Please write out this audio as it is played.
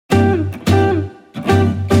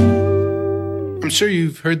sure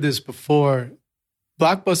you've heard this before.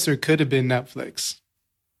 Blockbuster could have been Netflix.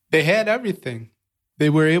 They had everything. They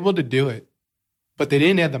were able to do it, but they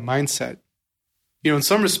didn't have the mindset. In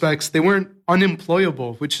some respects, they weren't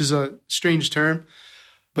unemployable, which is a strange term.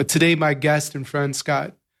 But today, my guest and friend,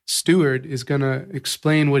 Scott Stewart, is going to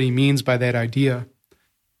explain what he means by that idea.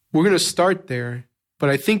 We're going to start there, but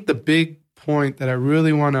I think the big point that I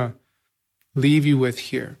really want to leave you with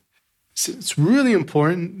here, it's really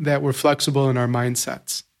important that we're flexible in our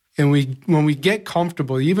mindsets. And when we get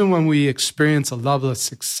comfortable, even when we experience a level of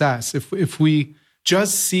success, if we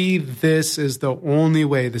just see this as the only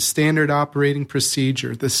way, the standard operating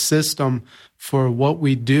procedure, the system for what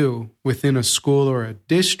we do within a school or a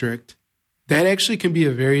district, that actually can be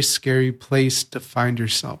a very scary place to find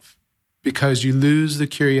yourself, because you lose the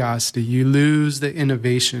curiosity, you lose the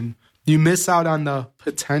innovation, you miss out on the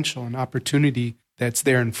potential and opportunity that's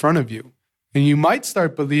there in front of you. And you might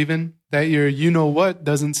start believing that your you-know-what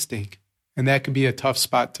doesn't stink, and that can be a tough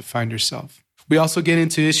spot to find yourself. We also get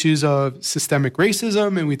into issues of systemic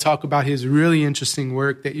racism, and we talk about his really interesting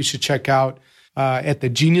work that you should check out at the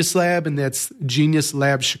Genius Lab, and that's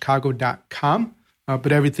geniuslabchicago.com.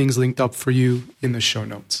 But everything's linked up for you in the show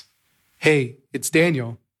notes. Hey, it's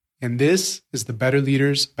Daniel, and this is the Better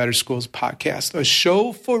Leaders, Better Schools podcast, a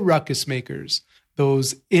show for ruckus makers,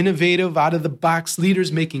 those innovative, out-of-the-box leaders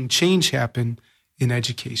making change happen in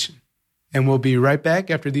education. And we'll be right back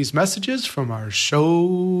after these messages from our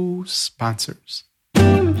show sponsors.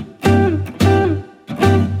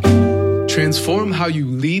 Transform how you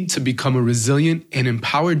lead to become a resilient and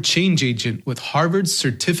empowered change agent with Harvard's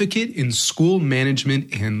Certificate in School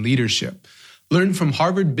Management and Leadership. Learn from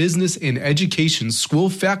Harvard Business and Education school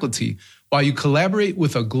faculty while you collaborate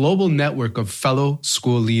with a global network of fellow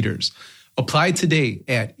school leaders. Apply today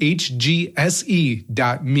at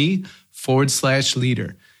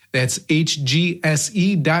hgse.me/leader. That's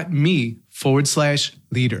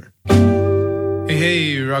hgse.me/leader.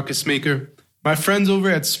 Hey, Ruckus Maker. My friends over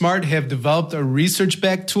at SMART have developed a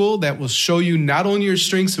research-backed tool that will show you not only your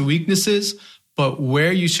strengths and weaknesses, but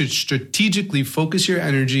where you should strategically focus your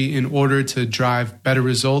energy in order to drive better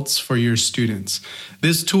results for your students.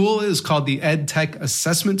 This tool is called the EdTech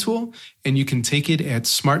Assessment Tool, and you can take it at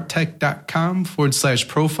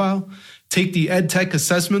smarttech.com/profile. Take the EdTech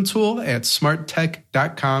Assessment Tool at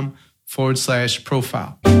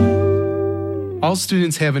smarttech.com/profile. All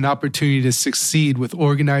students have an opportunity to succeed with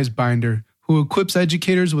Organized Binder, who equips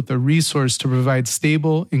educators with a resource to provide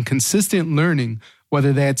stable and consistent learning,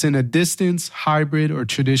 whether that's in a distance, hybrid, or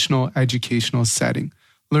traditional educational setting.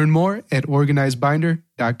 Learn more at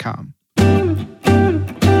organizedbinder.com.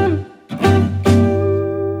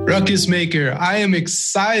 Ruckus Maker, I am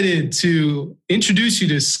excited to introduce you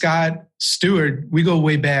to Scott Stewart. We go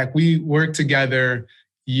way back. We worked together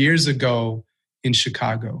years ago in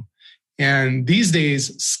Chicago. And these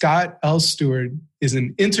days, Scott L. Stewart is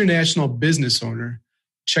an international business owner.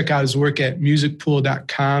 Check out his work at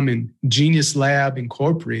musicpool.com and Genius Lab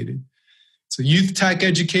Incorporated. It's a youth tech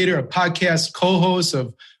educator, a podcast co-host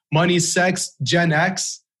of Money, Sex, Gen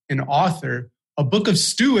X, and author, a book of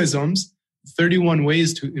Stewisms, 31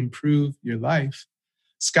 Ways to Improve Your Life.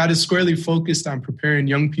 Scott is squarely focused on preparing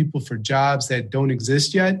young people for jobs that don't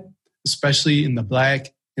exist yet, especially in the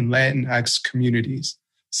Black and Latinx communities.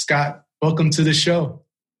 Scott, welcome to the show.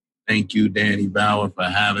 Thank you, Danny Bauer, for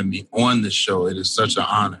having me on the show. It is such an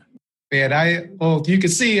honor. Man, you can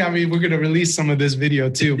see, we're going to release some of this video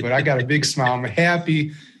too, but I got a big smile. I'm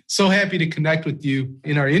happy, so happy to connect with you.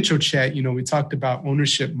 In our intro chat, we talked about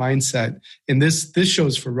ownership mindset, and this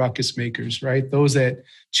show's for ruckus makers, right? Those that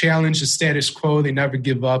challenge the status quo, they never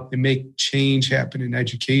give up, they make change happen in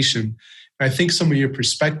education. And I think some of your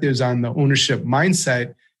perspectives on the ownership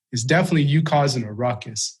mindset is definitely you causing a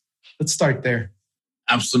ruckus. Let's start there.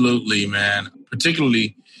 Absolutely, man.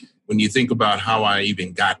 Particularly when you think about how I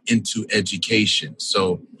even got into education.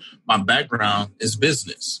 So my background is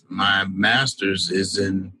business. My master's is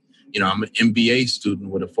in, I'm an MBA student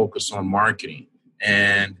with a focus on marketing.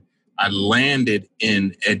 And I landed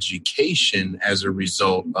in education as a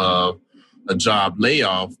result of a job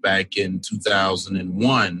layoff back in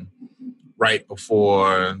 2001, right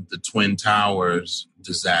before the Twin Towers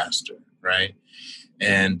disaster, right?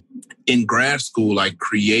 And in grad school, I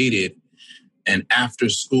created an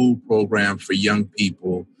after-school program for young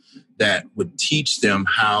people that would teach them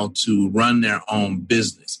how to run their own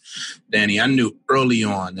business. Danny, I knew early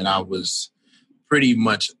on that I was pretty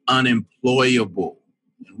much unemployable.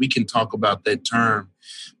 And we can talk about that term,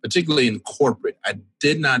 particularly in corporate. I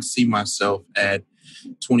did not see myself at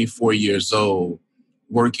 24 years old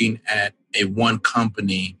working at one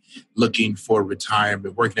company, looking for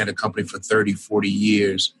retirement, working at a company for 30, 40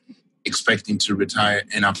 years, expecting to retire.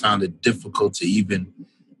 And I found it difficult to even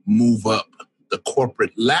move up the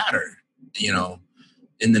corporate ladder,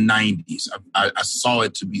 in the 90s. I saw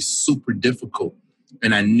it to be super difficult,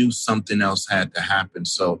 and I knew something else had to happen.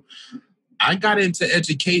 So I got into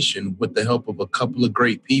education with the help of a couple of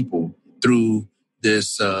great people through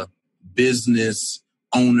this business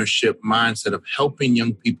ownership mindset of helping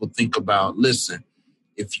young people think about, listen,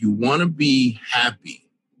 if you want to be happy,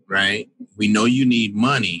 right? We know you need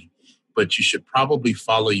money, but you should probably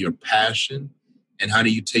follow your passion. And how do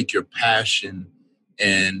you take your passion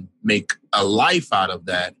and make a life out of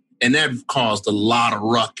that? And that caused a lot of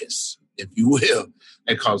ruckus, if you will.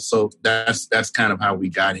 So that's kind of how we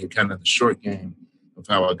got here, kind of the short game of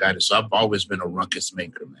how I got it. So I've always been a ruckus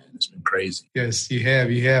maker, man. It's been crazy. Yes, you have.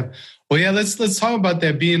 Well, yeah, let's talk about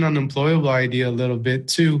that being unemployable idea a little bit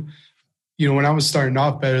too. When I was starting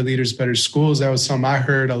off Better Leaders, Better Schools, that was something I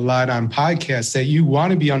heard a lot on podcasts, that you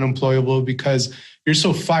want to be unemployable because you're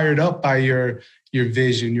so fired up by your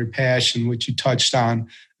vision, your passion, which you touched on,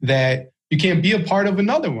 that you can't be a part of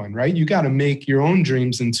another one, right? You got to make your own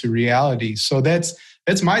dreams into reality. So that's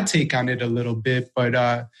my take on it a little bit. But,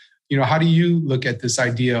 how do you look at this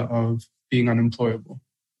idea of being unemployable?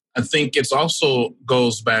 I think it also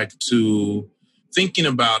goes back to thinking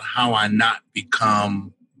about how I not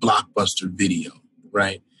become Blockbuster Video,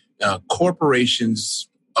 right? Corporations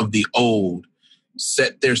of the old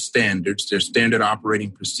set their standards, their standard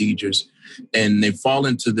operating procedures, and they fall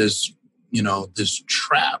into this, this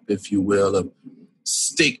trap, if you will, of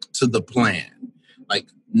stick to the plan. Like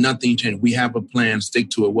nothing changed. We have a plan, stick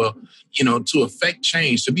to it. Well, to affect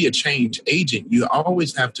change, to be a change agent, you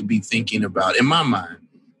always have to be thinking about, in my mind,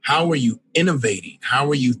 how are you innovating? How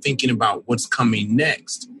are you thinking about what's coming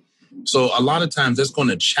next? So a lot of times that's going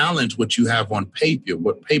to challenge what you have on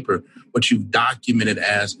paper, what you've documented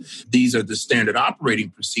as these are the standard operating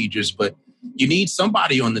procedures. But you need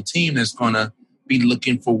somebody on the team that's going to be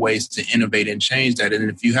looking for ways to innovate and change that. And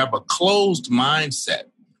if you have a closed mindset,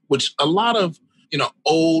 which a lot of,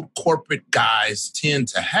 old corporate guys tend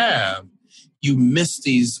to have, you miss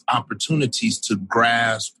these opportunities to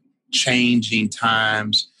grasp changing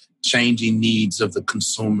times, changing needs of the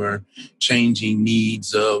consumer, changing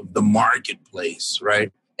needs of the marketplace,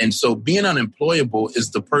 right? And so being unemployable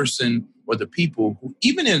is the person or the people who,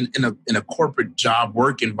 even in a corporate job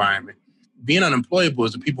work environment, being unemployable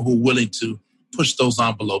is the people who are willing to push those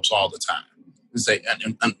envelopes all the time and say,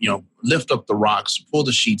 lift up the rocks, pull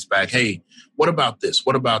the sheets back. Hey, what about this?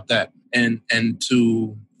 What about that? And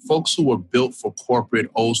to folks who are built for corporate,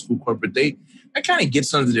 old school corporate, that kind of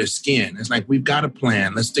gets under their skin. It's like, we've got a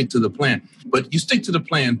plan. Let's stick to the plan. But you stick to the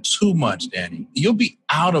plan too much, Danny, you'll be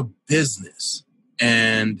out of business.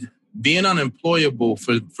 And being unemployable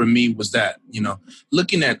for me was that,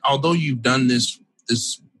 looking at, although you've done this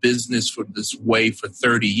business for this way for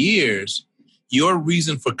 30 years, your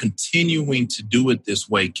reason for continuing to do it this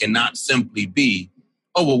way cannot simply be,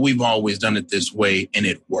 oh, well, we've always done it this way and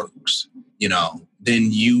it works.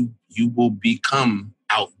 Then you will become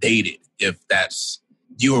outdated if that's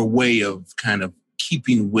your way of kind of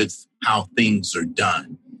keeping with how things are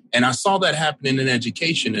done. And I saw that happening in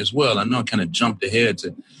education as well. I know I kind of jumped ahead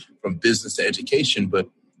from business to education, but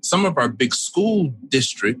some of our big school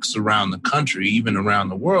districts around the country, even around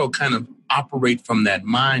the world, kind of operate from that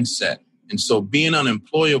mindset. And so being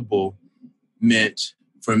unemployable meant,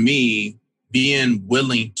 for me, being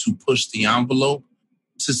willing to push the envelope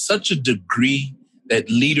to such a degree that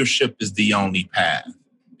leadership is the only path,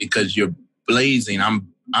 because you're blazing,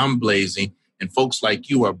 I'm blazing, and folks like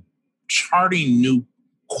you are charting new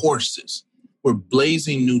courses. We're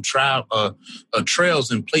blazing new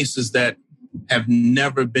trails in places that have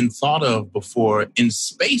never been thought of before, in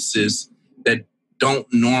spaces that don't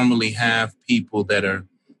normally have people that are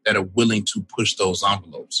willing to push those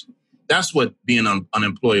envelopes. That's what being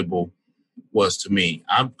unemployable was to me.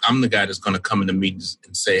 I'm the guy that's going to come into meetings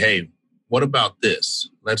and say, hey, what about this?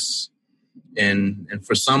 And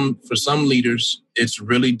for some leaders, it's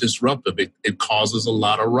really disruptive. It causes a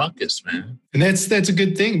lot of ruckus, man. And that's a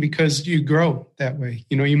good thing, because you grow that way.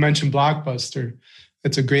 You mentioned Blockbuster.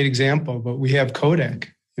 That's a great example, but we have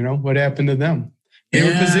Kodak. What happened to them? They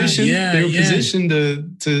were positioned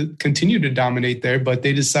to continue to dominate there, but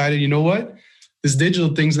they decided, you know what? This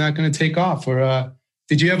digital thing's not going to take off. Or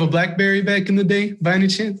did you have a BlackBerry back in the day, by any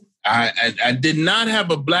chance? I did not have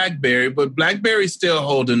a BlackBerry, but BlackBerry's still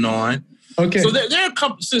holding on. Okay. So there are a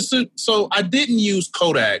couple. So I didn't use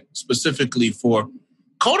Kodak specifically for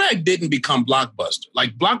Kodak didn't become Blockbuster.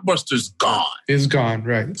 Like, Blockbuster's gone. It's gone,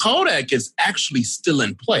 right. Kodak is actually still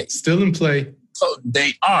in play. Still in play. So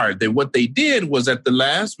they are. What they did was at the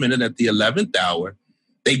last minute, at the 11th hour,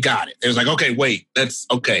 they got it. It was like, okay, wait,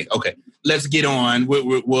 okay. Let's get on.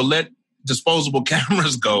 We'll let disposable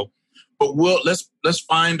cameras go, but let's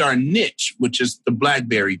find our niche, which is the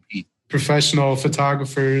BlackBerry piece. Professional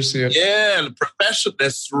photographers. Yeah, professional.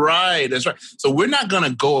 That's right. So we're not going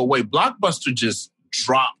to go away. Blockbuster just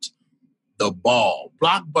dropped the ball.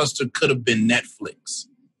 Blockbuster could have been Netflix,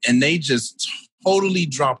 and they just totally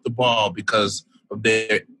dropped the ball because of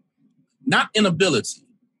their not inability,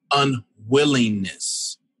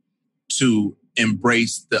 unwillingness to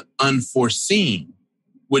embrace the unforeseen,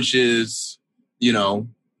 which is,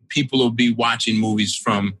 people will be watching movies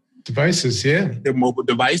from devices, their mobile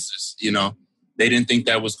devices. They didn't think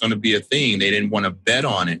that was going to be a thing. They didn't want to bet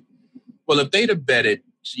on it. Well, if they'd have betted,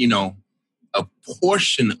 a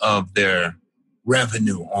portion of their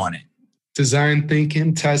revenue on it, design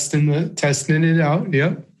thinking, testing it out,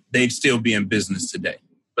 they'd still be in business today.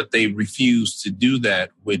 But they refused to do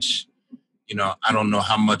that, which, I don't know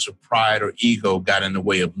how much of pride or ego got in the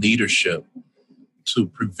way of leadership to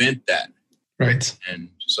prevent that. Right. And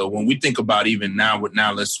so when we think about even now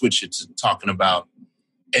let's switch it to talking about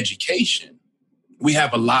education. We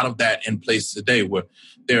have a lot of that in place today where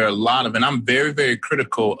there are a lot of, and I'm very, very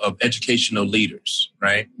critical of educational leaders,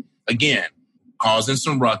 right? Again, causing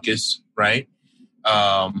some ruckus, right?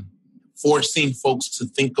 Forcing folks to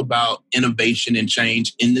think about innovation and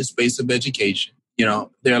change in this space of education. There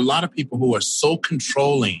are a lot of people who are so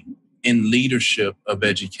controlling in leadership of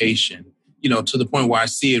education, to the point where I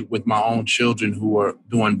see it with my own children who are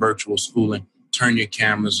doing virtual schooling. Turn your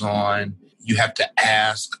cameras on. You have to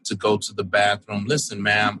ask to go to the bathroom. Listen,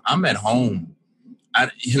 ma'am, I'm at home.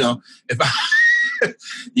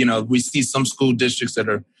 We see some school districts that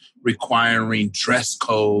are requiring dress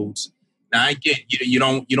codes. Now I get you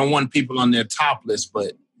don't want people on their topless,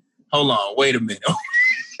 but hold on, wait a minute.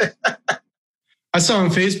 I saw on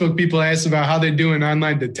Facebook people ask about how they're doing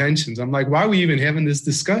online detentions. I'm like, why are we even having this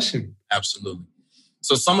discussion? Absolutely.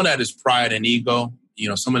 So some of that is pride and ego.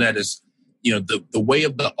 Some of that is, the way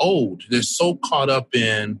of the old. They're so caught up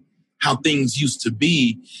in how things used to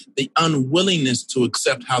be, the unwillingness to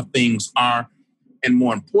accept how things are, and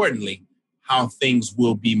more importantly, how things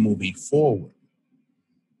will be moving forward.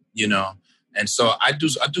 And so I do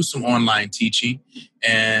some online teaching,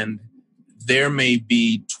 and there may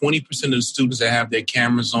be 20% of the students that have their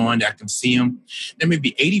cameras on, that I can see them. There may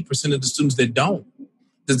be 80% of the students that don't.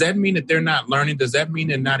 Does that mean that they're not learning? Does that mean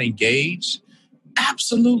they're not engaged?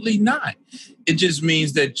 Absolutely not. It just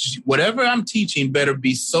means that whatever I'm teaching better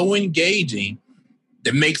be so engaging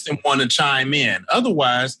that makes them want to chime in.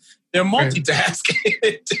 Otherwise, they're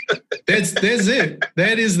multitasking. That's it.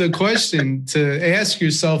 That is the question to ask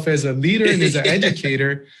yourself as a leader and as an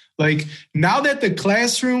educator. Like, now that the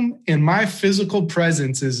classroom and my physical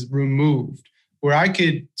presence is removed, where I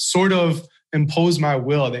could sort of impose my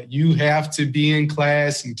will that you have to be in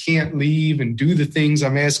class and can't leave and do the things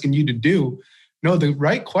I'm asking you to do. No, the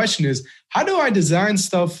right question is, how do I design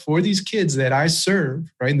stuff for these kids that I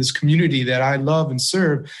serve, right? In this community that I love and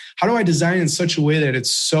serve? How do I design it in such a way that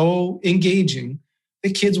it's so engaging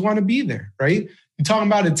that kids want to be there, right? You're talking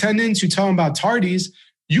about attendance, you're talking about tardies.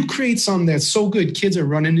 You create something that's so good, kids are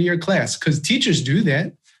running to your class, because teachers do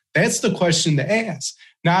that. That's the question to ask.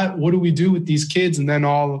 Not what do we do with these kids, and then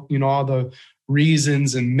all the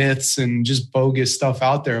reasons and myths and just bogus stuff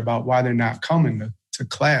out there about why they're not coming to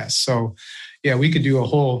class. So, yeah, we could do a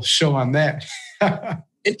whole show on that.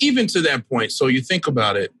 And even to that point, so you think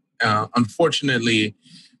about it, unfortunately,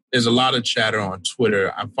 there's a lot of chatter on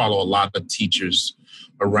Twitter. I follow a lot of teachers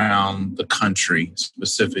around the country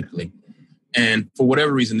specifically. And for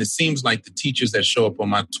whatever reason, it seems like the teachers that show up on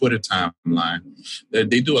my Twitter timeline,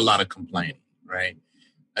 they do a lot of complaining, right?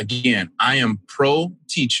 Again, I am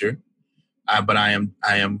pro-teacher, but I'm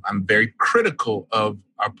very critical of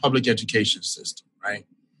our public education system, right?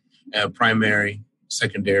 Primary,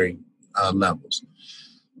 secondary levels.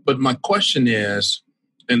 But my question is,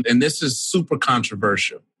 and this is super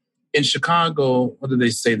controversial. In Chicago, what do they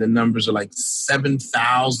say? The numbers are like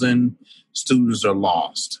 7,000 students are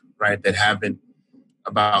lost, right?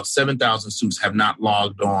 About 7,000 students have not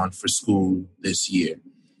logged on for school this year,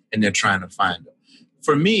 and they're trying to find them.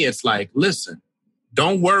 For me, it's like, listen,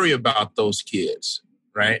 don't worry about those kids,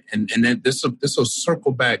 right? And then this will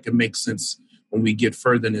circle back and make sense when we get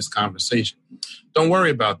further in this conversation. Don't worry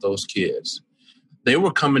about those kids. They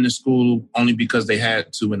were coming to school only because they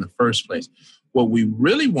had to in the first place. What we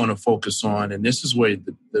really want to focus on, and this is where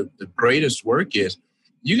the greatest work is,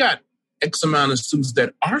 you got X amount of students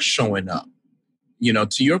that are showing up.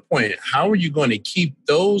 To your point, how are you going to keep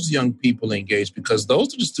those young people engaged? Because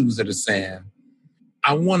those are the students that are saying,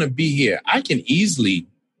 I want to be here. I can easily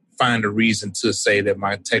find a reason to say that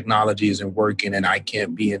my technology isn't working and I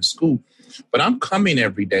can't be in school, but I'm coming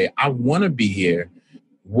every day. I want to be here.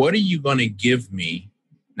 What are you going to give me?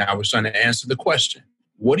 Now, I was trying to answer the question.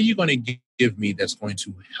 What are you going to give me that's going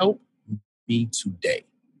to help me today?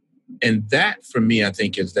 And that, for me, I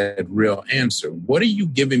think is that real answer. What are you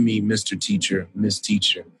giving me, Mr. Teacher, Miss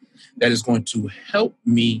Teacher, that is going to help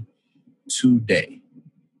me today?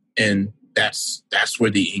 And that's where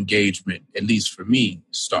the engagement, at least for me,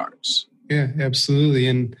 starts. Yeah, absolutely.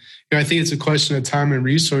 And I think it's a question of time and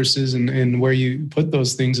resources and where you put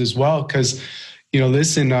those things as well. Because,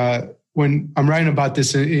 listen, when I'm writing about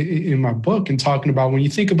this in my book and talking about when you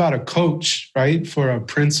think about a coach, right, for a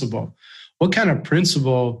principal, what kind of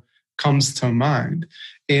principal comes to mind?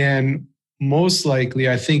 And most likely,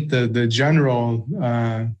 I think the general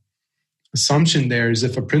assumption there is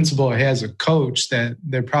if a principal has a coach, that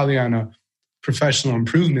they're probably on a professional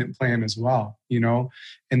improvement plan as well,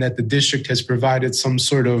 and that the district has provided some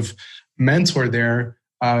sort of mentor there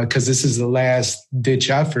because this is the last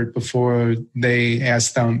ditch effort before they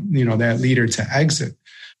ask them, that leader to exit.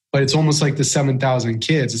 But it's almost like the 7,000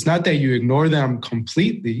 kids. It's not that you ignore them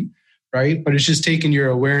completely, right? But it's just taking your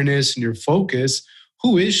awareness and your focus,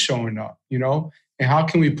 who is showing up, and how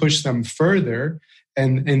can we push them further?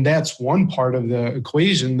 And that's one part of the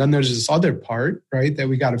equation. Then there's this other part, right, that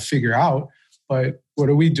we got to figure out. But what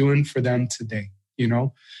are we doing for them today,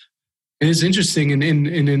 And it's interesting. And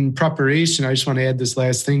in preparation, I just want to add this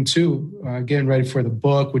last thing too. Getting ready for the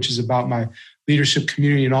book, which is about my leadership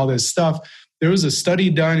community and all this stuff. There was a study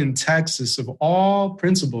done in Texas of all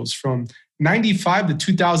principals from 95 to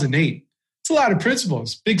 2008. It's a lot of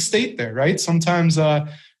principals, big state there, right? Sometimes,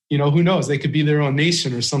 who knows? They could be their own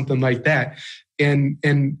nation or something like that. And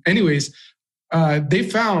anyways, they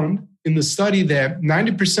found in the study that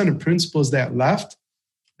 90% of principals that left,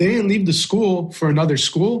 they didn't leave the school for another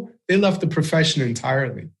school. They left the profession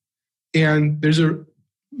entirely. And there's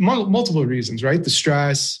multiple reasons, right? The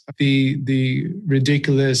stress, the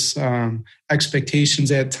ridiculous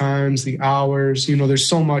expectations at times, the hours, there's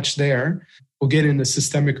so much there. We'll get into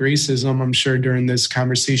systemic racism, I'm sure, during this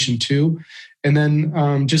conversation too. And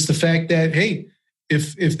then just the fact that, hey,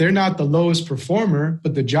 if they're not the lowest performer,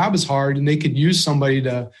 but the job is hard and they could use somebody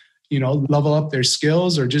to, level up their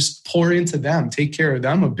skills or just pour into them, take care of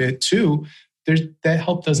them a bit too, that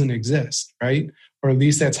help doesn't exist, right? Or at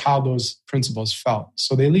least that's how those principals felt.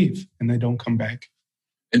 So they leave and they don't come back.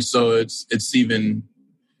 And so it's even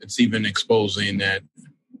exposing that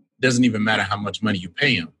it doesn't even matter how much money you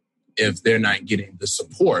pay them if they're not getting the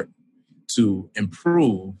support to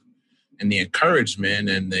improve and the encouragement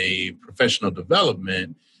and the professional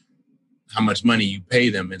development. How much money you pay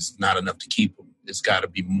them is not enough to keep them. It's got to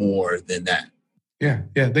be more than that. Yeah.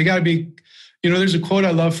 They got to be, there's a quote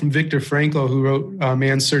I love from Viktor Frankl, who wrote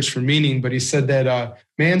Man's Search for Meaning, but he said that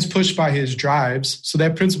man's pushed by his drives. So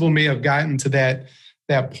that principle may have gotten to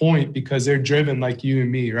that point because they're driven like you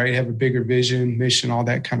and me, right? Have a bigger vision, mission, all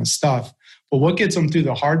that kind of stuff. But what gets him through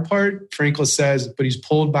the hard part, Frankl says, but he's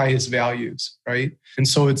pulled by his values, right? And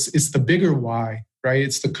so it's the bigger why, right?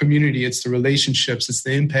 It's the community, it's the relationships, it's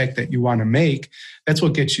the impact that you want to make. That's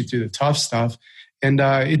what gets you through the tough stuff. And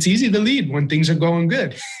it's easy to lead when things are going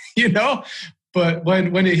good, But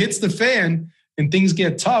when it hits the fan and things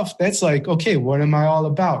get tough, that's like, okay, what am I all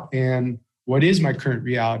about? And what is my current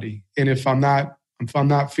reality? And if I'm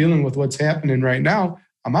not feeling with what's happening right now,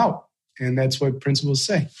 I'm out. And that's what principals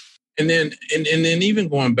say. And then even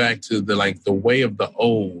going back to the way of the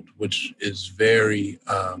old, which is very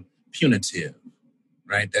punitive,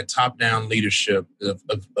 right? That top-down leadership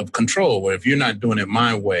of control, where if you're not doing it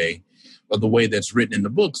my way or the way that's written in the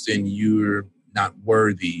books, then you're not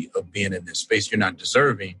worthy of being in this space. You're not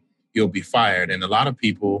deserving. You'll be fired. And a lot of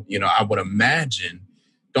people, I would imagine,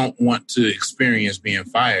 don't want to experience being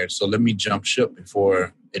fired. So let me jump ship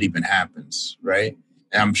before it even happens, right?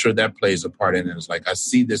 And I'm sure that plays a part in it. It's like, I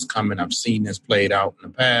see this coming. I've seen this played out in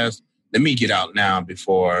the past. Let me get out now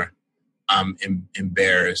before I'm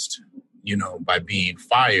embarrassed, by being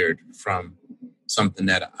fired from something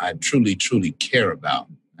that I truly, truly care about.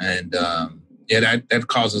 And that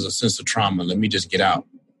causes a sense of trauma. Let me just get out,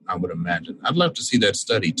 I would imagine. I'd love to see that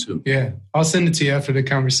study too. Yeah, I'll send it to you after the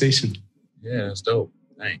conversation. Yeah, that's dope.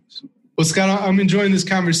 Thanks. Well, Scott, I'm enjoying this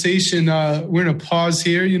conversation. We're going to pause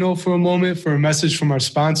here, for a moment for a message from our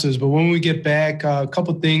sponsors. But when we get back, a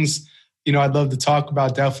couple things, I'd love to talk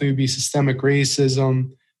about definitely would be systemic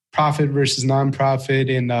racism, profit versus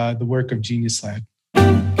nonprofit, and the work of Genius Lab.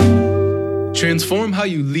 Transform how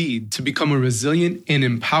you lead to become a resilient and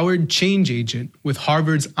empowered change agent with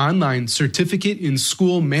Harvard's online certificate in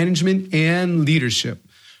school management and leadership.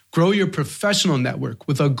 Grow your professional network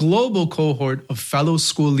with a global cohort of fellow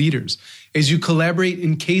school leaders as you collaborate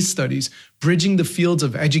in case studies, bridging the fields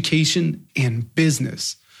of education and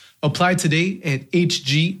business. Apply today at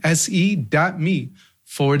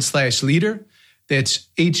hgse.me/leader. That's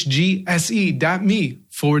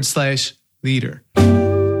hgse.me/leader.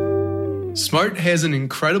 SMART has an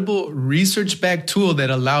incredible research-backed tool that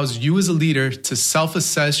allows you as a leader to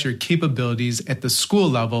self-assess your capabilities at the school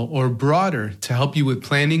level or broader to help you with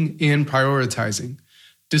planning and prioritizing.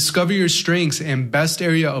 Discover your strengths and best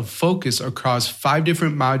area of focus across 5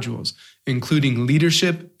 different modules, including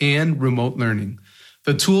leadership and remote learning.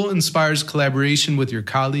 The tool inspires collaboration with your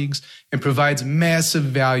colleagues and provides massive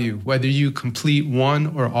value whether you complete one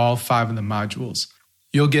or all 5 of the modules.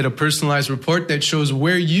 You'll get a personalized report that shows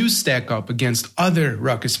where you stack up against other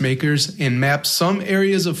ruckus makers and maps some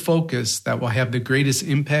areas of focus that will have the greatest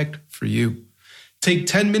impact for you. Take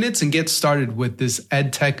 10 minutes and get started with this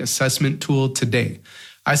EdTech assessment tool today.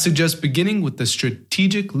 I suggest beginning with the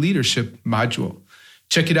Strategic Leadership module.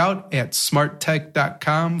 Check it out at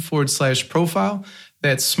smarttech.com/profile.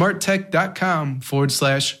 That's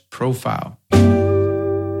smarttech.com/profile.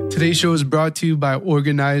 Today's show is brought to you by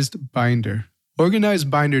Organized Binder. Organized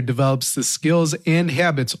Binder develops the skills and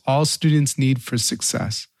habits all students need for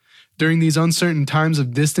success. During these uncertain times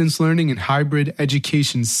of distance learning and hybrid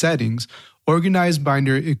education settings, Organized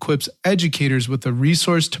Binder equips educators with a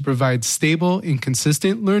resource to provide stable and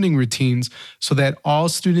consistent learning routines so that all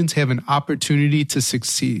students have an opportunity to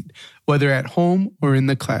succeed, whether at home or in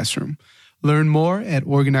the classroom. Learn more at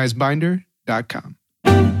organizedbinder.com.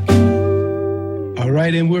 All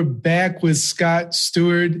right, and we're back with Scott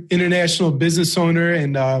Stewart, international business owner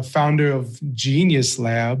and founder of Genius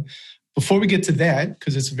Lab. Before we get to that,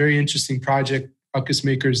 because it's a very interesting project ruckus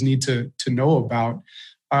makers need to know about,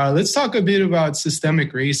 let's talk a bit about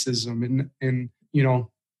systemic racism and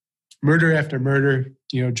murder after murder.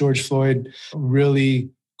 George Floyd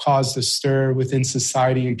really caused a stir within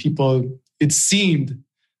society, and people, it seemed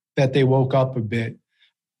that they woke up a bit.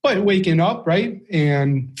 But waking up, right,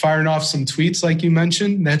 and firing off some tweets like you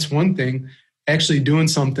mentioned, that's one thing. Actually doing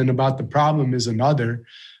something about the problem is another.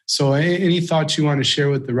 So any thoughts you want to share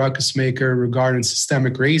with the ruckus maker regarding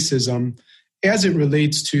systemic racism as it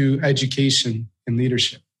relates to education and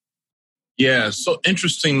leadership? Yeah, so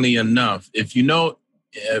interestingly enough, if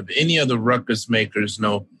any of the ruckus makers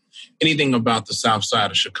know anything about the South Side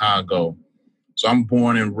of Chicago, so I'm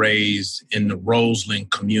born and raised in the Roseland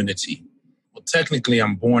community. Well, technically,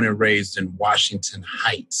 I'm born and raised in Washington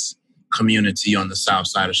Heights community on the south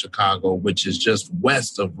side of Chicago, which is just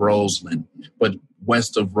west of Roseland, but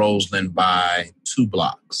west of Roseland by 2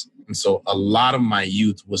 blocks. And so a lot of my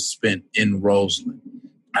youth was spent in Roseland.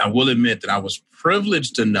 I will admit that I was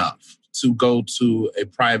privileged enough to go to a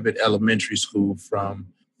private elementary school from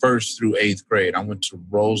 1st through 8th grade. I went to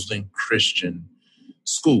Roseland Christian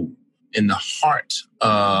School in the heart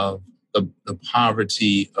of the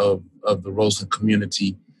poverty of the Roseland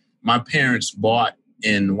community. My parents bought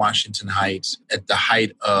in Washington Heights at the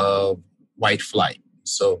height of white flight.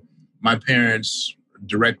 So my parents,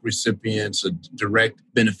 direct recipients, direct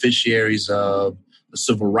beneficiaries of the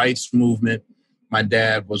civil rights movement. My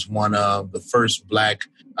dad was one of the first Black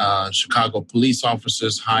Chicago police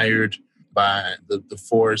officers hired by the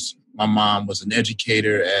force. My mom was an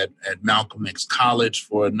educator at Malcolm X College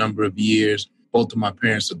for a number of years. Both of my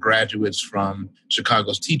parents are graduates from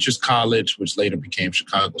Chicago's Teachers College, which later became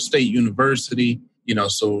Chicago State University.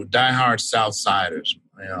 So diehard Southsiders.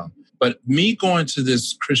 But me going to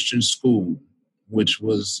this Christian school, which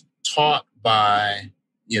was taught by,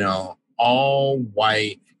 all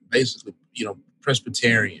white, basically,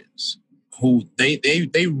 Presbyterians, who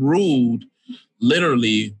they ruled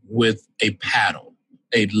literally with a paddle,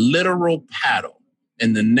 a literal paddle.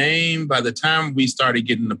 And the name, by the time we started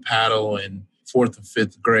getting the paddle in 4th or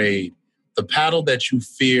 5th grade, the paddle that you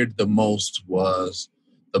feared the most was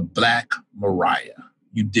the Black Mariah.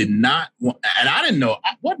 You did not want, and I didn't know,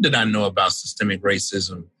 what did I know about systemic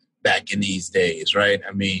racism back in these days, right?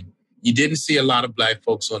 I mean, you didn't see a lot of Black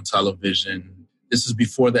folks on television. This is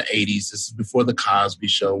before the 80s. This is before the Cosby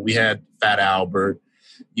Show. We had Fat Albert,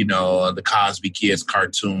 the Cosby Kids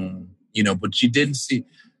cartoon, but you didn't see.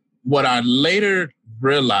 What I later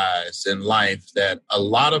realized in life that a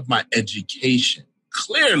lot of my education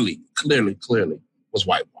clearly was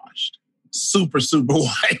whitewashed. Super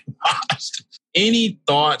whitewashed. Any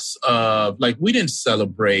thoughts of, we didn't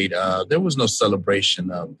celebrate, there was no celebration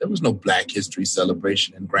there was no Black History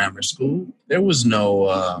celebration in grammar school. There was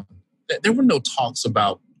no there were no talks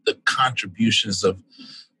about the contributions of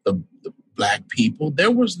the Black people.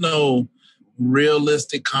 There was no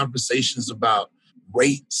realistic conversations about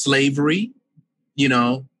rape, slavery. You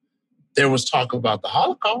know, there was talk about the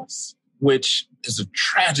Holocaust, which is a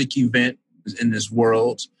tragic event in this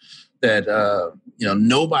world that,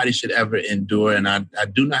 nobody should ever endure. And I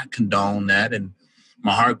do not condone that. And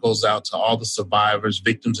my heart goes out to all the survivors,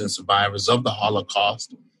 victims and survivors of the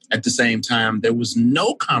Holocaust. At the same time, there was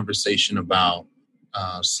no conversation about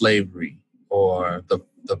slavery or the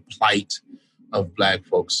plight of Black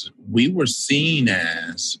folks. We were seen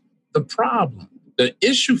as the problem. The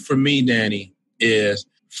issue for me, Danny, is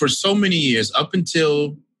for so many years, up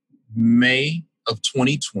until May of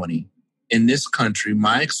 2020, in this country,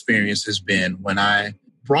 my experience has been when I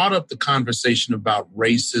brought up the conversation about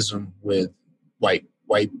racism with white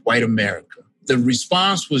America, the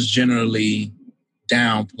response was generally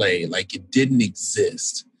downplayed, like it didn't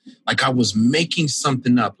exist. Like I was making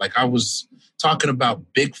something up, like I was talking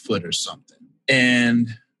about Bigfoot or something.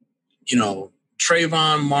 And,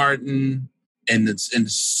 Trayvon Martin and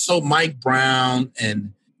so Mike Brown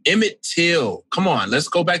and Emmett Till. Come on, let's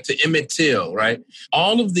go back to Emmett Till, right?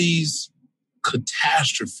 All of these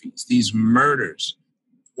catastrophes, these murders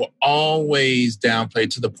were always downplayed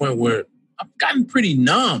to the point where I've gotten pretty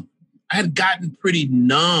numb. I had gotten pretty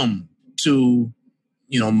numb to,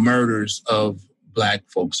 murders of Black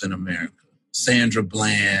folks in America. Sandra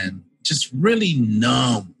Bland, just really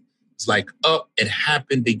numb. It's like, it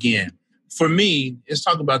happened again. For me, let's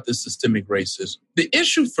talk about this systemic racism. The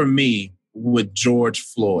issue for me with George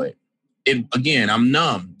Floyd, I'm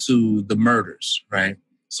numb to the murders, right?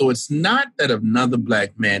 So it's not that another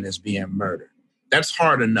Black man is being murdered. That's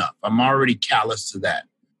hard enough. I'm already callous to that.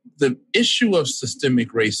 The issue of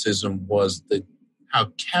systemic racism was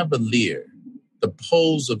how cavalier the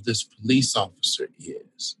pose of this police officer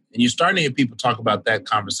is. And you're starting to hear people talk about that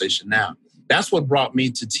conversation now. That's what brought me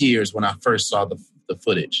to tears when I first saw the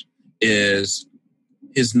footage, is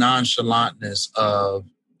his nonchalantness of,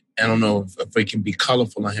 I don't know if it can be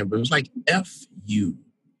colorful on him, but it was like, F you,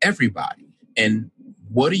 everybody. And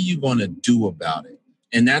what are you going to do about it?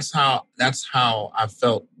 And that's how I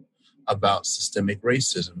felt about systemic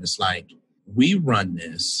racism. It's like, we run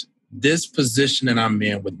this position that I'm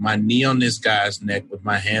in with my knee on this guy's neck, with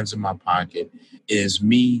my hands in my pocket, is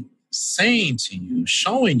me saying to you,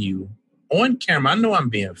 showing you on camera, I know I'm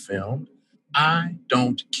being filmed, I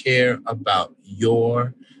don't care about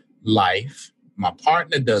your life. My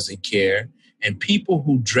partner doesn't care. And people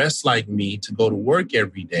who dress like me to go to work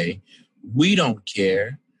every day, we don't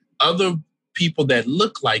care. Other people that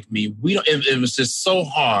look like me, we don't. It was just so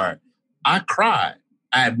hard. I cried.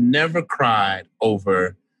 I have never cried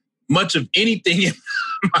over much of anything in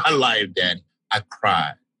my life, Danny. I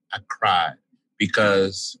cried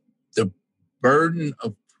because the burden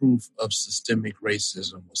of proof of systemic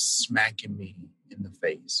racism was smacking me in the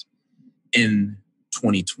face in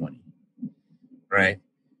 2020, right?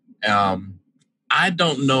 I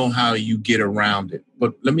don't know how you get around it,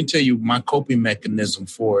 but let me tell you, my coping mechanism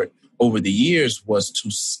for it over the years was to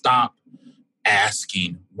stop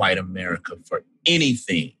asking white America for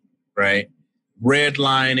anything, right?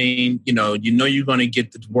 Redlining, you know you're going to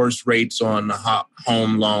get the worst rates on the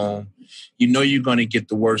home loan. You're going to get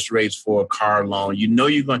the worst rates for a car loan. You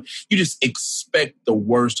just expect the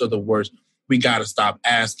worst of the worst. We got to stop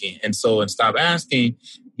asking. And stop asking,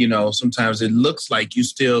 sometimes it looks like you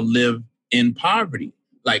still live in poverty.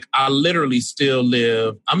 Like I literally still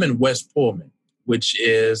I'm in West Pullman, which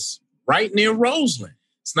is right near Roseland.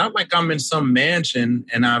 It's not like I'm in some mansion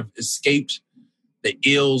and I've escaped the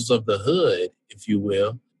ills of the hood, if you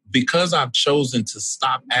will. Because I've chosen to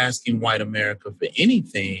stop asking white America for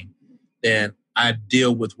anything, then I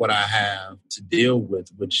deal with what I have to deal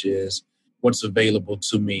with, which is what's available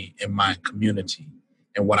to me in my community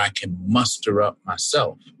and what I can muster up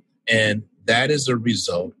myself. And that is a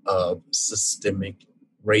result of systemic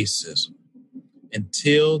racism.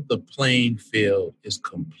 Until the playing field is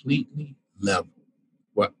completely level,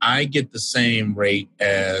 where I get the same rate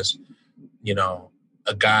as,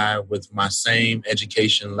 a guy with my same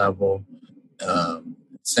education level,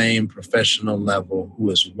 same professional level who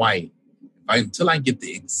is white, until I get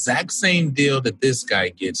the exact same deal that this guy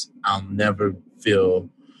gets, I'll never feel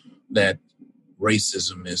that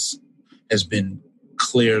racism has been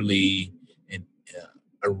clearly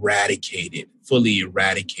fully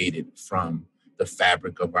eradicated from the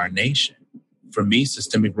fabric of our nation. For me,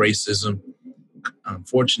 systemic racism,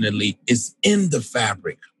 unfortunately, is in the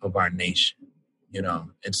fabric of our nation,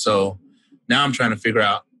 And so now I'm trying to figure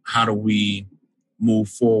out, how do we move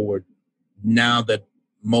forward now that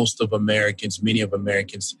most of Americans, many of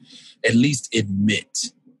Americans, at least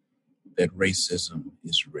admit that racism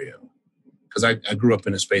is real. Because I grew up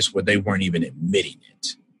in a space where they weren't even admitting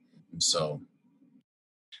it. And so.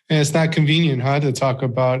 And it's not convenient, to talk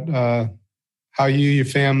about how your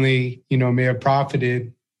family, may have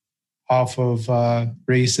profited off of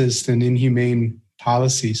racist and inhumane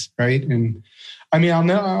policies, right? And I mean,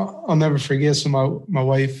 I'll never forget. So my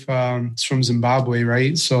wife is from Zimbabwe,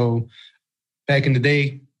 right? So back in the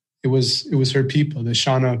day, it was her people, the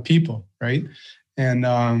Shona people, right? And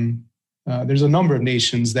there's a number of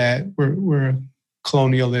nations that were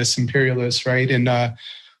colonialists, imperialists, right? And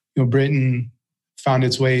Britain found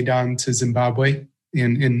its way down to Zimbabwe,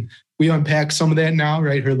 and we unpack some of that now,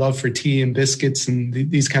 right? Her love for tea and biscuits and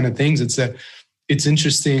these kind of things. It's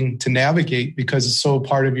interesting to navigate because it's so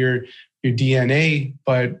part of your DNA,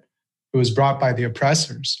 but it was brought by the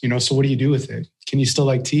oppressors, so what do you do with it? Can you still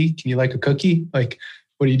like tea? Can you like a cookie? Like,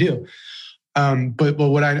 what do you do? But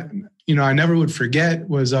what I never would forget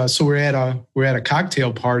was, so we're at a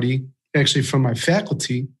cocktail party, actually from my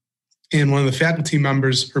faculty, and one of the faculty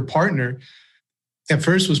members, her partner, at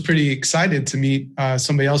first was pretty excited to meet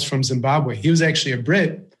somebody else from Zimbabwe. He was actually a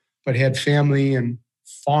Brit, but had family and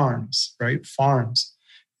farms, right? Farms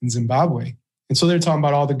in Zimbabwe. And so they're talking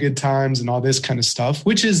about all the good times and all this kind of stuff,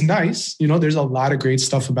 which is nice. There's a lot of great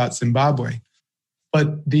stuff about Zimbabwe.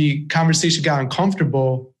 But the conversation got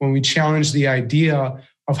uncomfortable when we challenged the idea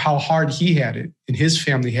of how hard he had it and his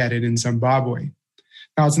family had it in Zimbabwe.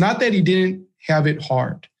 Now, it's not that he didn't have it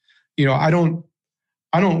hard.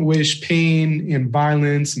 I don't wish pain and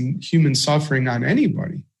violence and human suffering on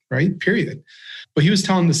anybody, right? Period. But he was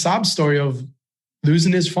telling the sob story of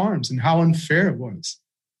losing his farms and how unfair it was.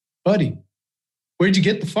 Buddy, where'd you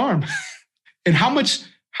get the farm? And how much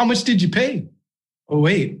did you pay? Oh,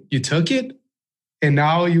 wait, you took it? And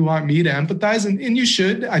now you want me to empathize? And you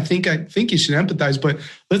should. I think you should empathize, but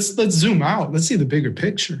let's zoom out. Let's see the bigger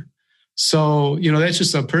picture. So, that's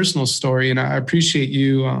just a personal story. And I appreciate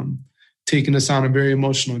you taking us on a very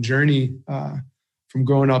emotional journey from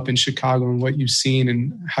growing up in Chicago and what you've seen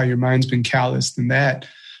and how your mind's been calloused in that.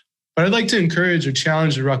 But I'd like to encourage or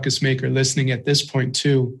challenge the ruckus maker listening at this point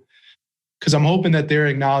too, because I'm hoping that they're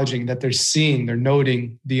acknowledging, that they're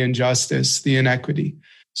noting the injustice, the inequity.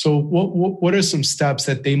 So what are some steps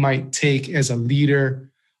that they might take as a leader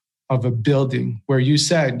of a building where you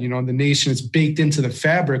said, the nation is baked into the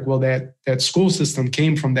fabric? Well, that school system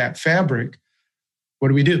came from that fabric. What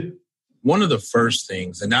do we do? One of the first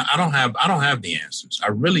things, and I don't have the answers. I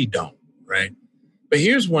really don't, right? But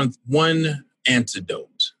here's one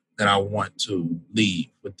antidote that I want to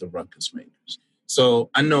leave with the ruckus makers.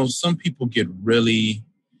 So I know some people get really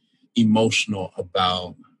emotional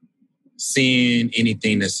about seeing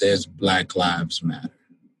anything that says Black Lives Matter,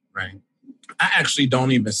 right? I actually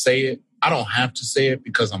don't even say it. I don't have to say it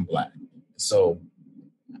because I'm Black. So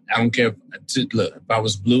I don't care. If I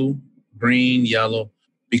was blue, green, yellow,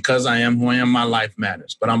 because I am who I am, my life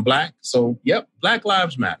matters. But I'm Black, so yep, Black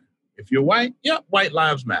Lives Matter. If you're white, yep, white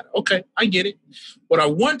lives matter. Okay, I get it. What I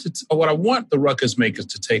want the ruckus makers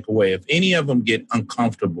to take away, if any of them get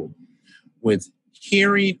uncomfortable with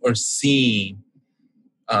hearing or seeing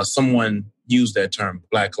someone use that term,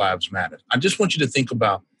 Black Lives Matter, I just want you to think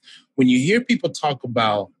about when you hear people talk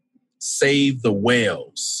about save the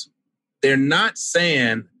whales, they're not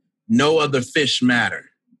saying no other fish matter.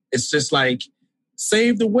 It's just like,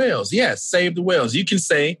 save the whales. Yes, save the whales. You can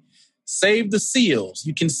say, save the seals.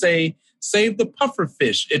 You can say, save the puffer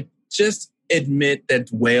fish. Just admit that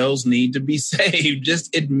whales need to be saved.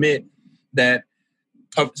 Just admit that,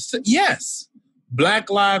 yes, Black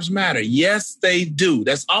Lives Matter. Yes, they do.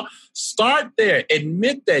 That's all. Start there.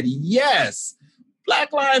 Admit that, yes,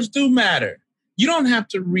 Black lives do matter. You don't have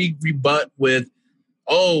to rebut with,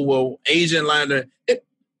 oh, well, Asian lives.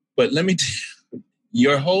 But let me tell you,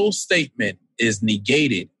 your whole statement is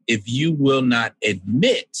negated if you will not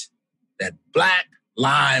admit that Black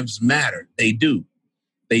lives matter. They do.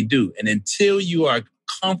 They do. And until you are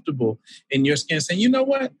comfortable in your skin saying, you know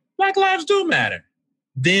what, Black lives do matter,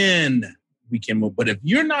 then we can move. But if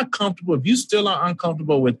you're not comfortable, if you still are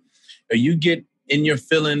uncomfortable with, or you get in your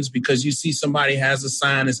feelings because you see somebody has a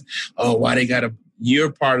sign that's, oh, why they got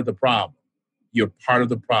you're part of the problem. You're part of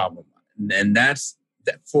the problem. And that's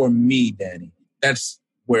that for me, Danny, that's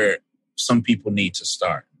where some people need to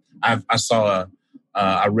start.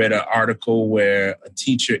 I read an article where a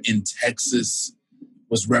teacher in Texas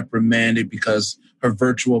was reprimanded because her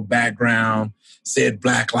virtual background said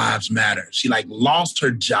Black Lives Matter. She lost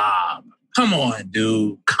her job. Come on,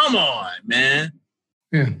 dude. Come on, man.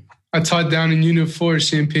 Yeah. I taught down in Unit 4,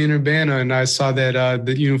 Champaign-Urbana, and I saw that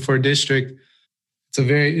the Unit 4 district,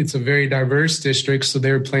 it's a very diverse district. So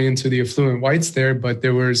they were playing to the affluent whites there, but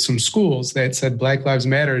there were some schools that said Black Lives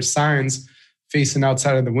Matter signs facing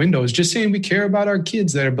outside of the windows, just saying we care about our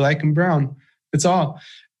kids that are Black and brown. That's all.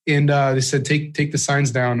 And they said, take the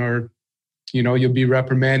signs down, or, you'll be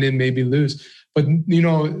reprimanded, maybe lose. But,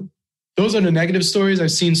 those are the negative stories.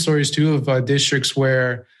 I've seen stories too of districts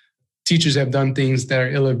where teachers have done things that are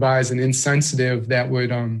ill-advised and insensitive that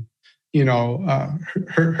would,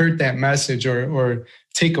 hurt that message or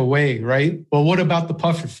take away, right? Well, what about the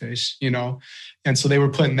pufferfish, And so they were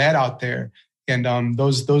putting that out there. And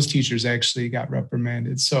those teachers actually got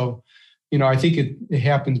reprimanded. So, I think it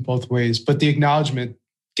happens both ways. But the acknowledgement,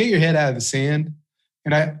 get your head out of the sand.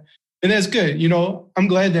 And that's good. I'm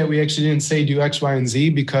glad that we actually didn't say do X, Y, and Z,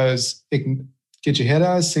 because get your head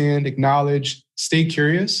out of the sand, acknowledge, stay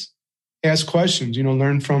curious, ask questions,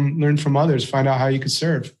 learn from others, find out how you could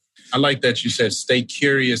serve. I like that you said stay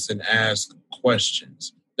curious and ask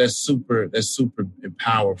questions. That's super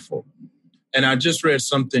powerful. And I just read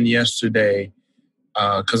something yesterday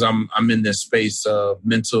because I'm in this space of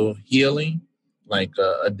mental healing, like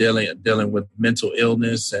dealing with mental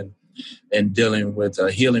illness and dealing with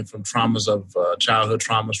healing from traumas of childhood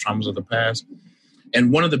traumas of the past.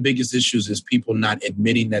 And one of the biggest issues is people not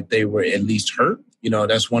admitting that they were at least hurt.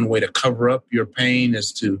 That's one way to cover up your pain,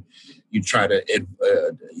 is to you try to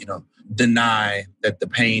deny that the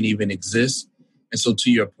pain even exists. And so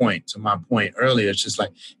to my point earlier, it's just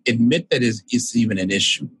like, admit that it's even an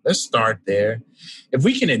issue. Let's start there. If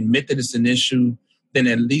we can admit that it's an issue, then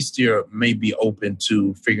at least you're maybe open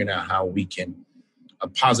to figuring out how we can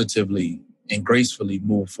positively and gracefully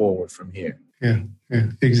move forward from here. Yeah,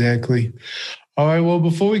 exactly. All right, well,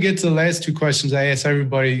 before we get to the last two questions, I asked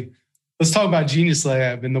everybody, let's talk about Genius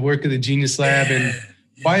Lab and the work of the Genius Lab and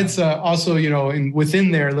why it's also, and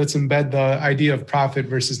within there, let's embed the idea of profit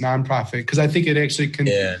versus nonprofit, because I think it actually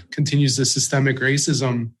continues the systemic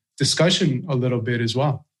racism discussion a little bit as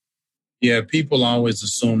well. Yeah, people always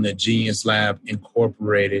assume that Genius Lab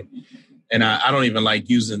Incorporated, and I don't even like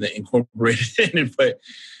using the incorporated in it, but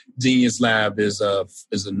Genius Lab is a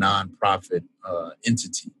nonprofit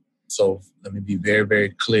entity. So let me be very,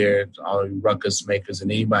 very clear to all you ruckus makers and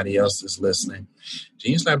anybody else that's listening.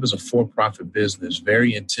 Genius Lab is a for-profit business,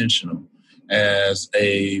 very intentional. As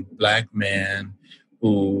a Black man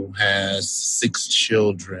who has 6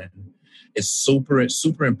 children, it's super,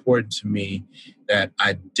 super important to me that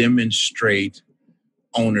I demonstrate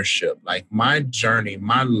ownership. Like, my journey,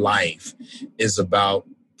 my life is about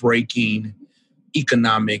breaking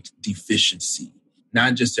economic deficiency,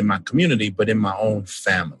 not just in my community, but in my own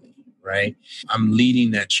family. Right? I'm leading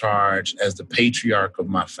that charge as the patriarch of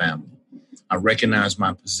my family. I recognize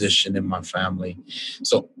my position in my family.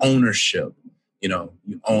 So ownership, you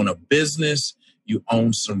own a business, you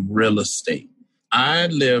own some real estate. I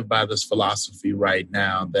live by this philosophy right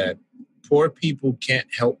now that poor people can't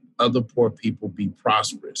help other poor people be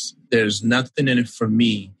prosperous. There's nothing in it for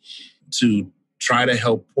me to try to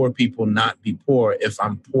help poor people not be poor if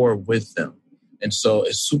I'm poor with them. And so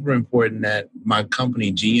it's super important that my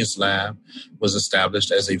company, Genius Lab, was established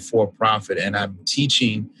as a for-profit. And I'm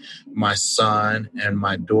teaching my son and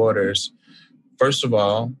my daughters, first of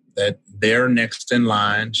all, that they're next in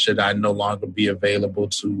line should I no longer be available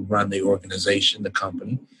to run the organization, the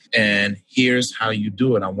company. And here's how you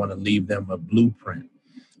do it. I want to leave them a blueprint.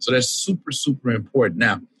 So that's super, super important.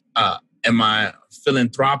 Now, am I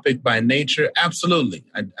philanthropic by nature? Absolutely.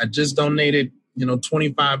 I just donated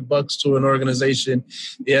 $25 to an organization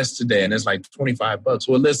yesterday, and it's like $25.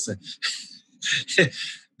 Well, listen,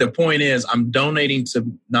 the point is I'm donating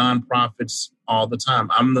to nonprofits all the time.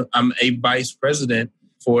 I'm a vice president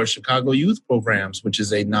for Chicago Youth Programs, which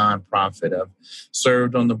is a nonprofit. I've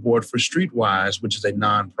served on the board for Streetwise, which is a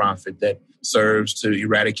nonprofit that serves to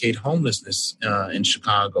eradicate homelessness in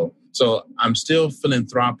Chicago. So I'm still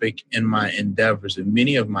philanthropic in my endeavors, in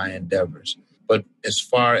many of my endeavors. But as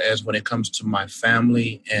far as when it comes to my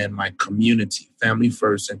family and my community, family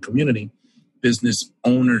first and community, business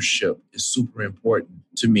ownership is super important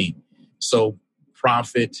to me. So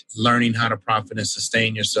profit, learning how to profit and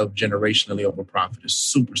sustain yourself generationally over profit is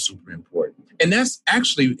super, super important. And that's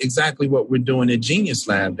actually exactly what we're doing at Genius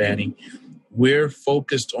Lab, Danny. We're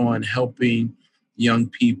focused on helping young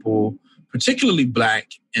people, particularly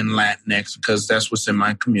Black and Latinx, because that's what's in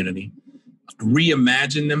my community,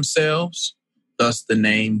 reimagine themselves. Thus the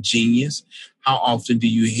name Genius. How often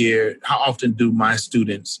do my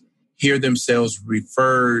students hear themselves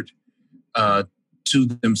referred to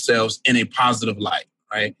themselves in a positive light,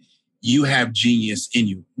 right? You have genius in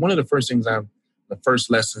you. One of the first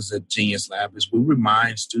lessons at Genius Lab is we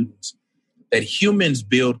remind students that humans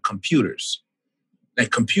build computers,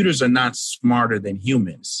 that computers are not smarter than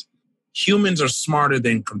humans. Humans are smarter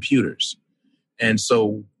than computers. And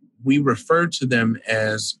so we refer to them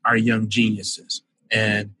as our young geniuses.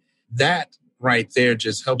 And that right there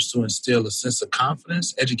just helps to instill a sense of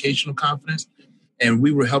confidence, educational confidence. And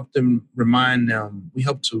we will help them we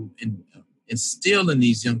help to instill in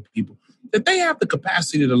these young people that they have the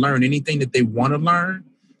capacity to learn anything that they want to learn,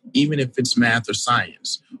 even if it's math or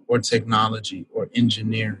science or technology or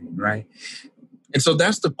engineering, right? And so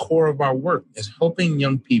that's the core of our work, is helping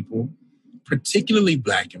young people, particularly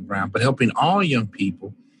Black and brown, but helping all young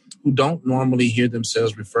people who don't normally hear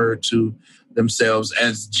themselves refer to themselves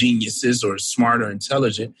as geniuses or smart or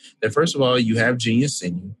intelligent, that first of all, you have genius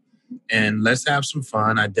in you. And let's have some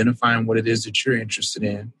fun identifying what it is that you're interested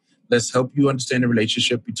in. Let's help you understand the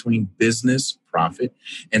relationship between business, profit,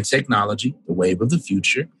 and technology, the wave of the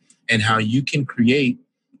future, and how you can create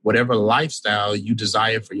whatever lifestyle you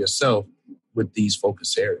desire for yourself with these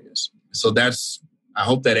focus areas. So I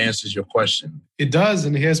hope that answers your question. It does,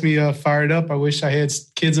 and it has me fired up. I wish I had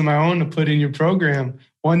kids of my own to put in your program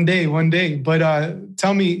one day. But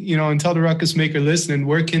tell me, and tell the Ruckus Maker listening,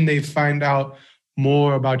 where can they find out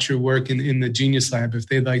more about your work in the Genius Lab if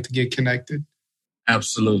they'd like to get connected?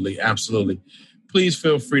 Absolutely. Please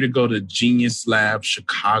feel free to go to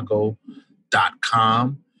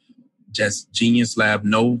geniuslabchicago.com. Just Genius Lab,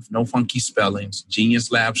 no funky spellings,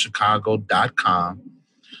 geniuslabchicago.com.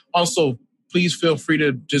 Also, please feel free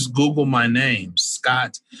to just Google my name,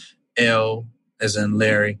 Scott L, as in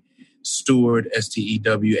Larry, Steward,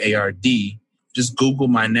 Steward. Just Google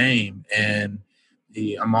my name, and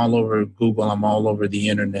I'm all over Google. I'm all over the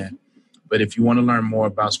internet. But if you want to learn more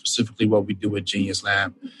about specifically what we do at Genius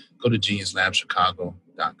Lab, go to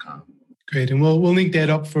geniuslabchicago.com. Great. And we'll link that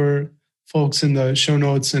up for folks in the show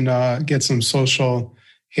notes and get some social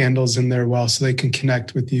handles in there so they can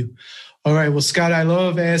connect with you. All right. Well, Scott, I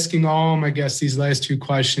love asking all my guests these last two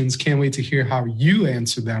questions. Can't wait to hear how you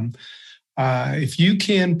answer them. If you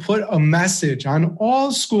can put a message on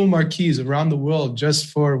all school marquees around the world just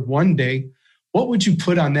for one day, what would you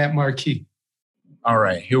put on that marquee? All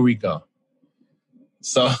right, here we go.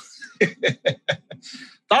 So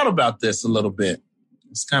thought about this a little bit.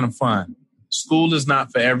 It's kind of fun. School is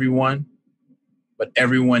not for everyone, but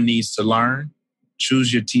everyone needs to learn.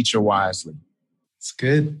 Choose your teacher wisely. It's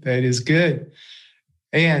good. That is good.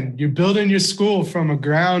 And you're building your school from a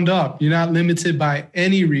ground up. You're not limited by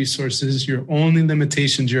any resources. Your only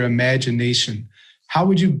limitation's your imagination. How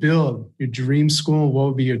would you build your dream school? What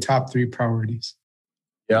would be your top 3 priorities?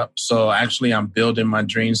 Yep. So actually, I'm building my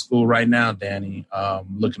dream school right now, Danny.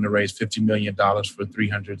 Looking to raise $50 million for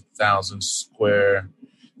 300,000 square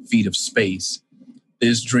feet of space.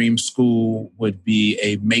 This dream school would be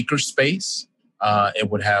a maker space. It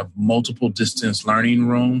would have multiple distance learning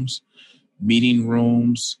rooms, meeting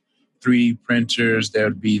rooms, 3D printers. There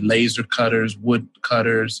would be laser cutters, wood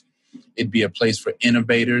cutters. It'd be a place for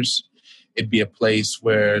innovators. It'd be a place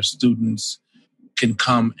where students can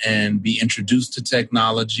come and be introduced to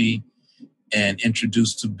technology and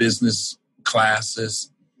introduced to business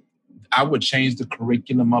classes. I would change the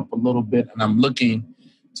curriculum up a little bit, and I'm looking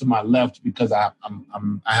to my left because I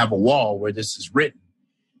have a wall where this is written.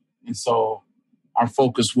 And so our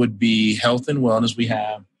focus would be health and wellness. We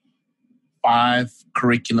have 5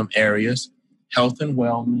 curriculum areas: health and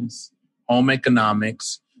wellness, home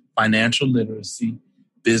economics, financial literacy,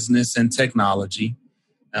 business and technology.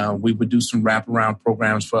 We would do some wraparound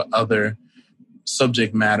programs for other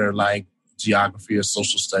subject matter like geography or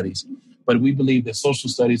social studies. But we believe that social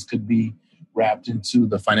studies could be wrapped into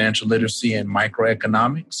the financial literacy and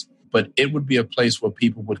microeconomics. But it would be a place where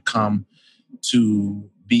people would come to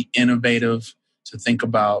be innovative, to think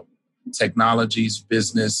about technologies,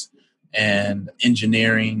 business, and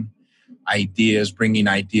engineering ideas, bringing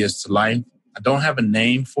ideas to life. I don't have a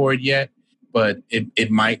name for it yet, but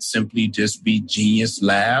it might simply just be Genius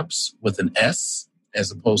Labs with an S,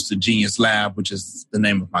 as opposed to Genius Lab, which is the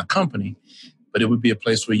name of my company. But it would be a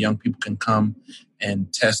place where young people can come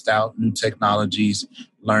and test out new technologies,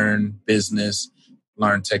 learn business,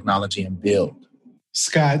 learn technology, and build.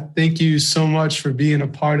 Scott, thank you so much for being a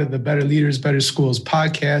part of the Better Leaders, Better Schools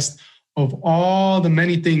podcast. Of all the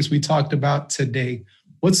many things we talked about today,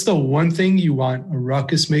 what's the one thing you want a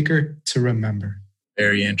ruckus maker to remember?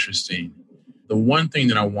 Very interesting. The one thing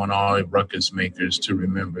that I want all ruckus makers to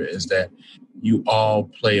remember is that you all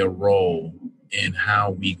play a role in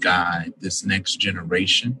how we guide this next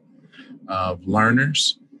generation of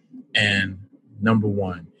learners. And number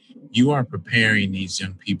one, you are preparing these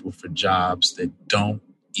young people for jobs that don't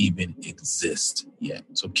even exist yet.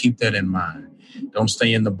 So keep that in mind. Don't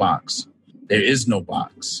stay in the box. There is no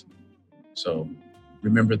box. So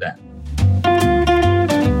Remember that.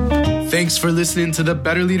 Thanks for listening to the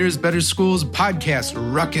Better Leaders, Better Schools podcast,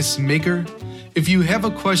 Ruckus Maker. If you have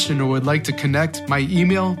a question or would like to connect, my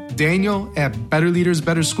email,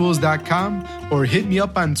 daniel@betterleadersbetterschools.com, or hit me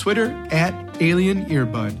up on Twitter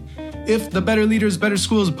 @AlienEarbud. If the Better Leaders, Better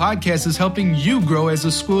Schools podcast is helping you grow as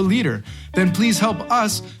a school leader, then please help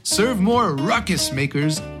us serve more ruckus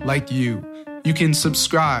makers like you. You can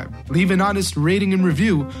subscribe, leave an honest rating and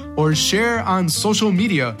review, or share on social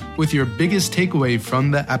media with your biggest takeaway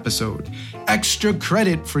from the episode. Extra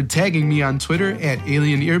credit for tagging me on Twitter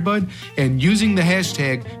 @AlienEarbud and using the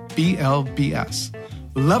hashtag BLBS.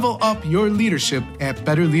 Level up your leadership at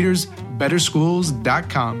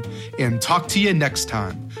betterleadersbetterschools.com, and talk to you next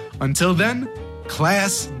time. Until then,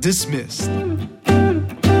 class dismissed.